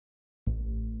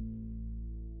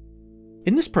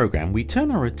In this program, we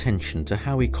turn our attention to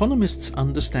how economists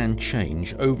understand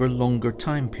change over longer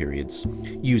time periods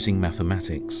using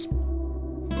mathematics.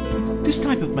 This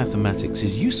type of mathematics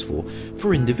is useful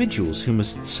for individuals who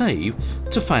must save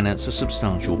to finance a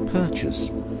substantial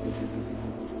purchase.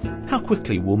 How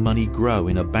quickly will money grow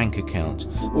in a bank account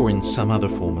or in some other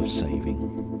form of saving?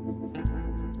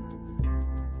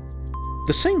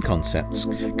 The same concepts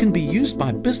can be used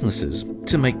by businesses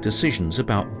to make decisions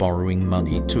about borrowing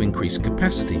money to increase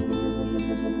capacity.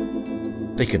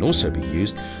 They can also be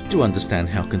used to understand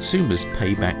how consumers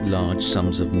pay back large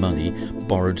sums of money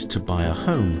borrowed to buy a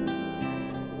home.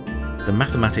 The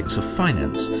mathematics of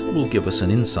finance will give us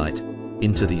an insight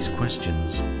into these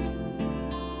questions.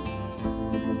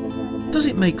 Does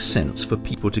it make sense for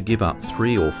people to give up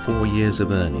 3 or 4 years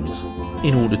of earnings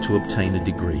in order to obtain a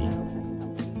degree?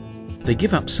 They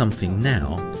give up something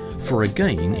now for a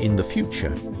gain in the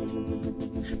future.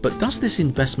 But does this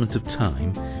investment of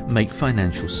time make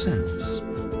financial sense?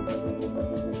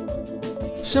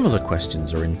 Similar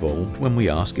questions are involved when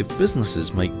we ask if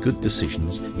businesses make good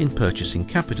decisions in purchasing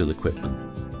capital equipment.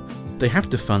 They have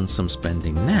to fund some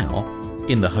spending now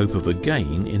in the hope of a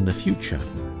gain in the future.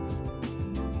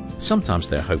 Sometimes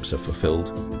their hopes are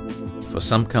fulfilled. For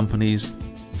some companies,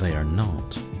 they are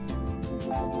not.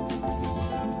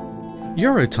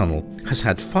 Eurotunnel has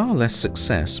had far less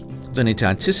success than it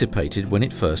anticipated when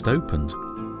it first opened.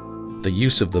 The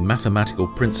use of the mathematical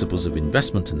principles of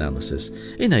investment analysis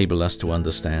enable us to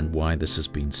understand why this has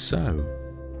been so.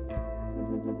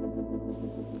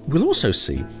 We'll also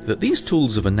see that these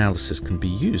tools of analysis can be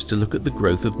used to look at the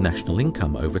growth of national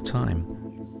income over time.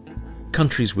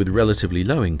 Countries with relatively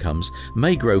low incomes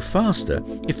may grow faster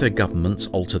if their governments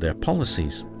alter their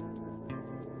policies.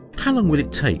 How long will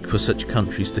it take for such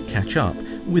countries to catch up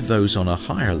with those on a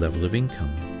higher level of income?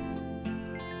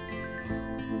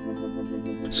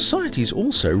 Societies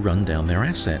also run down their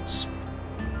assets.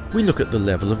 We look at the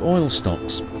level of oil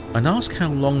stocks and ask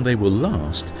how long they will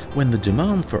last when the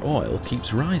demand for oil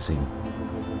keeps rising.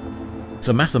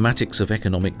 The mathematics of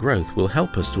economic growth will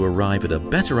help us to arrive at a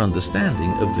better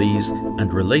understanding of these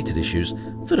and related issues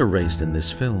that are raised in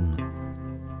this film.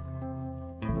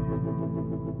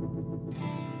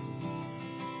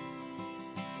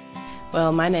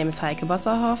 Well, my name is Heike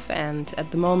Bosserhoff, and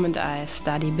at the moment I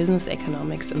study business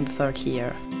economics in the 3rd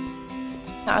year.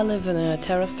 I live in a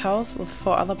terraced house with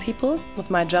 4 other people,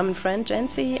 with my German friend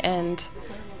Jancy and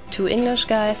 2 English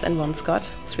guys and 1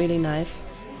 Scot. It's really nice.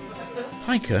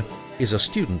 Heike is a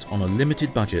student on a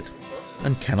limited budget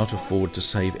and cannot afford to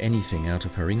save anything out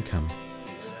of her income.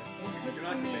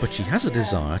 But she has a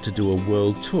desire to do a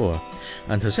world tour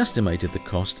and has estimated the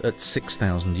cost at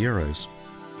 6,000 euros.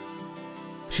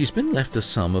 She's been left a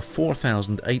sum of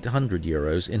 4,800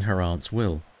 euros in her aunt's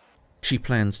will. She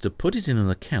plans to put it in an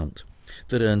account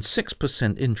that earns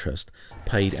 6% interest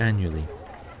paid annually.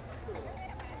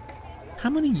 How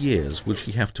many years will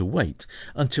she have to wait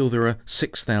until there are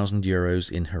 6,000 euros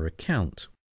in her account?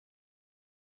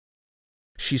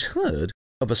 She's heard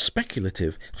of a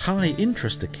speculative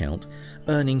high-interest account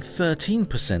earning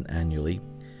 13% annually,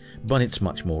 but it's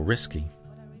much more risky.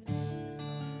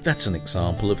 That's an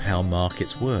example of how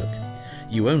markets work.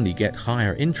 You only get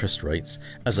higher interest rates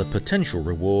as a potential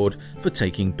reward for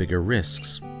taking bigger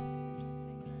risks.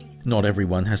 Not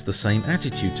everyone has the same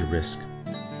attitude to risk.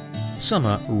 Some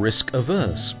are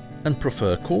risk-averse and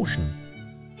prefer caution.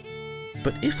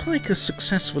 But if Heike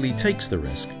successfully takes the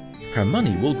risk, her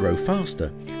money will grow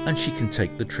faster and she can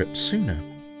take the trip sooner.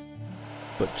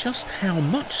 But just how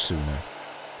much sooner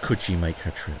could she make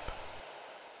her trip?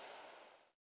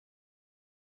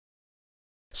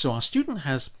 So our student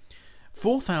has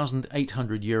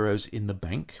 4,800 euros in the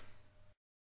bank.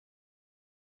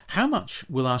 How much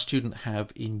will our student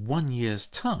have in 1 year's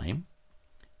time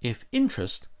if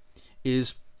interest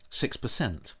is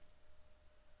 6%?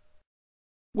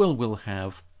 Well, we'll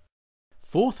have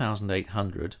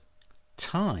 4,800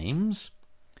 times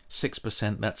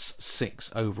 6%, that's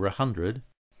 6 over 100,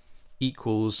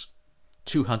 equals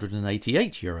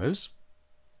 288 euros.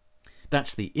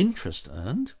 That's the interest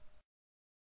earned.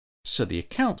 So the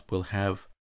account will have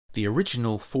the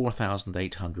original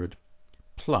 4,800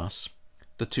 plus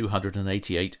the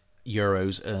 288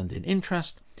 euros earned in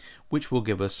interest, which will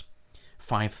give us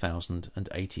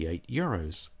 5,088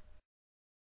 euros.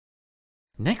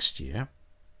 Next year,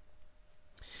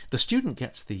 the student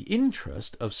gets the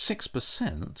interest of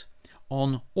 6%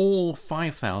 on all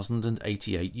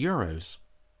 5,088 euros.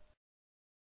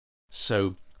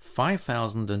 So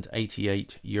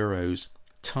 5,088 euros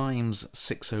times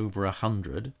 6 over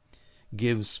 100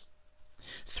 gives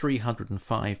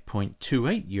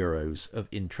 305.28 euros of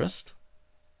interest.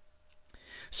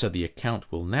 So the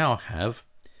account will now have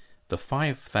the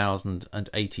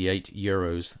 5,088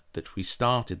 euros that we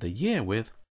started the year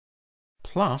with,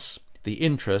 plus the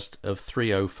interest of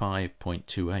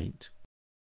 305.28,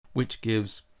 which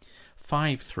gives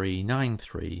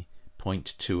 5393.28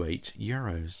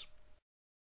 euros.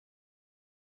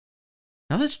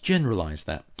 Now let's generalize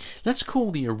that. Let's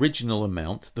call the original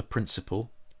amount, the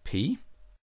principal, P,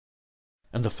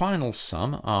 and the final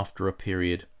sum after a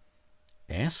period,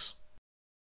 S,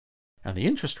 and the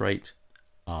interest rate,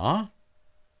 R,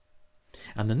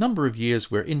 and the number of years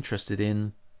we're interested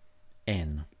in,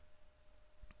 N.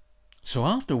 So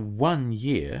after 1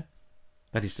 year,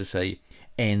 that is to say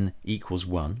N equals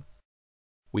 1,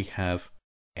 we have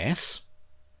S,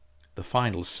 the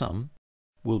final sum,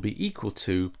 will be equal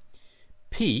to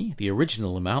P, the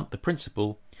original amount, the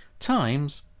principal,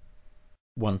 times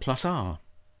 1 plus R,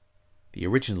 the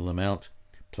original amount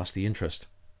plus the interest.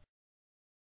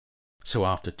 So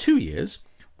after 2 years,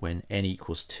 when N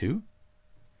equals 2,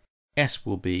 S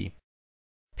will be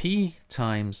P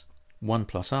times 1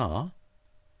 plus R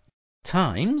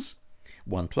times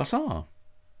 1 plus R,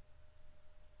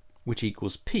 which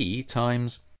equals P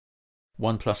times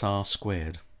 1 plus R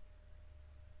squared.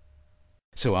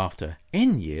 So after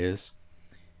N years,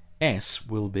 S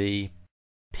will be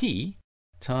P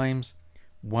times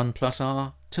 1 plus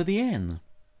R to the N.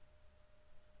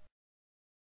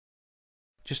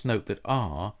 Just note that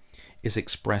R is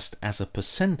expressed as a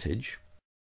percentage,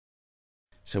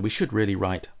 so we should really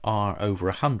write R over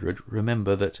 100.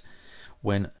 Remember that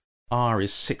when R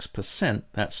is 6%,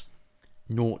 that's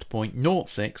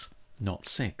 0.06, not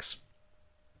 6.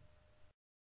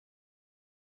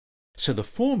 So the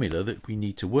formula that we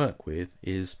need to work with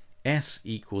is S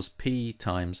equals P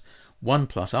times 1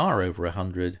 plus R over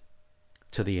 100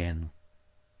 to the N.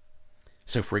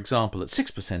 So for example, at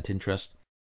 6% interest,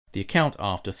 the account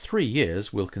after 3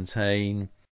 years will contain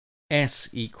S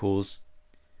equals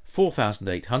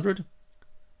 4,800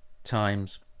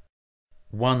 times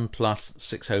 1 plus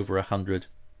 6 over 100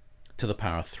 to the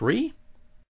power 3,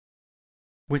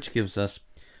 which gives us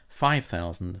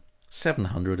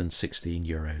 5,716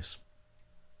 euros.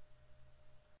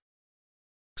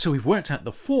 So we've worked out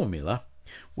the formula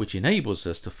which enables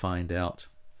us to find out,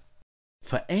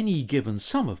 for any given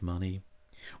sum of money,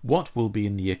 what will be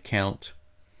in the account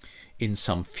in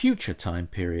some future time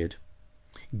period,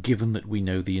 given that we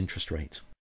know the interest rate.